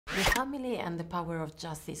The family and the power of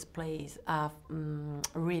justice plays a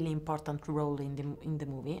really important role in the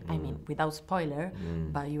movie. I mean, without spoiler,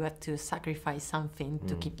 but you have to sacrifice something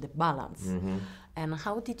to keep the balance. And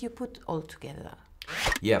how did you put all together?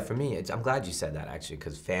 Yeah, for me, I'm glad you said that actually,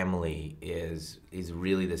 because family is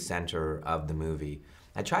really the center of the movie.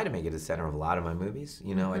 I try to make it the center of a lot of my movies.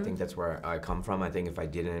 You know, I think that's where I come from. I think if I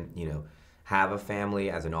didn't, you know, have a family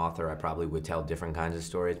as an author, I probably would tell different kinds of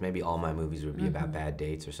stories. Maybe all my movies would be about bad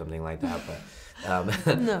dates or something like that. But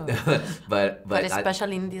No, but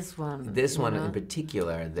especially in this one. This one in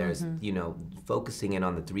particular, there's you know, focusing in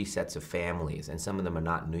on the 3 sets of families, and some of them are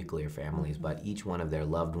not nuclear families, but each one of their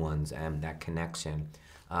loved ones and that connection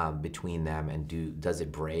between them, and does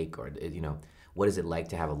it break, or you know, what is it like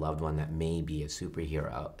to have a loved one that may be a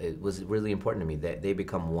superhero? It was really important to me that they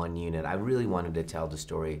become one unit. I really wanted to tell the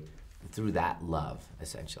story through that love,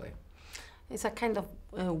 essentially. It's a kind of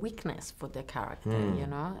weakness for the character, you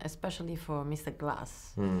know, especially for Mr.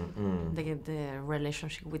 Glass, the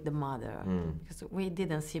relationship with the mother, because we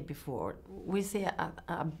didn't see it before. We see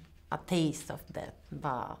a taste of that,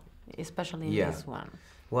 but especially in this one.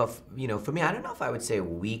 Well, you know, for me, I don't know if I would say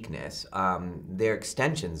weakness. They're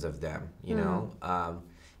extensions of them, you know.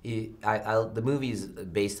 The movie's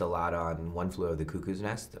based a lot on One Flew Over the Cuckoo's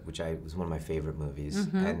Nest, which was one of my favorite movies,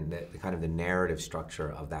 and the kind of the narrative structure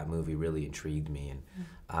of that movie really intrigued me.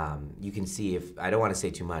 And you can see, if I don't want to say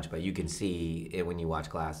too much, but you can see it when you watch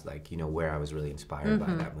Glass, like, you know, where I was really inspired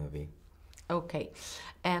by that movie. Okay,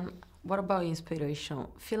 and what about inspiration?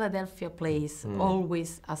 Philadelphia plays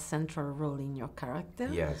always a central role in your character.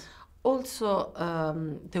 Yes. Also,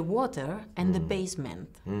 the water and the basement,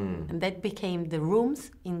 and that became the rooms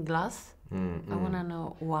in Glass. I want to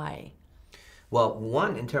know why. Well,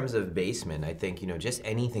 one, in terms of basement, I think, you know, just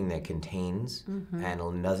anything that contains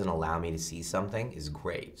and doesn't allow me to see something is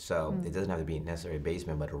great. So it doesn't have to be necessarily a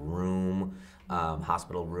basement, but a room,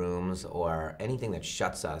 hospital rooms, or anything that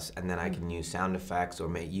shuts us, and then I can use sound effects or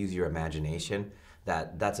use your imagination.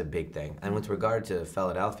 That's a big thing. And with regard to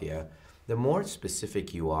Philadelphia, the more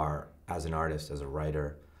specific you are as an artist, as a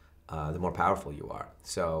writer, the more powerful you are.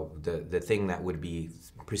 So the thing that would be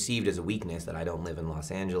perceived as a weakness, that I don't live in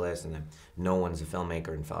Los Angeles and that no one's a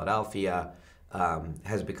filmmaker in Philadelphia,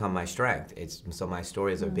 has become my strength. So my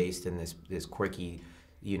stories are based in this quirky,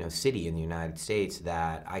 you know, city in the United States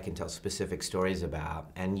that I can tell specific stories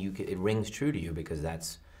about, and it rings true to you because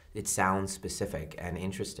it sounds specific and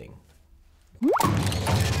interesting.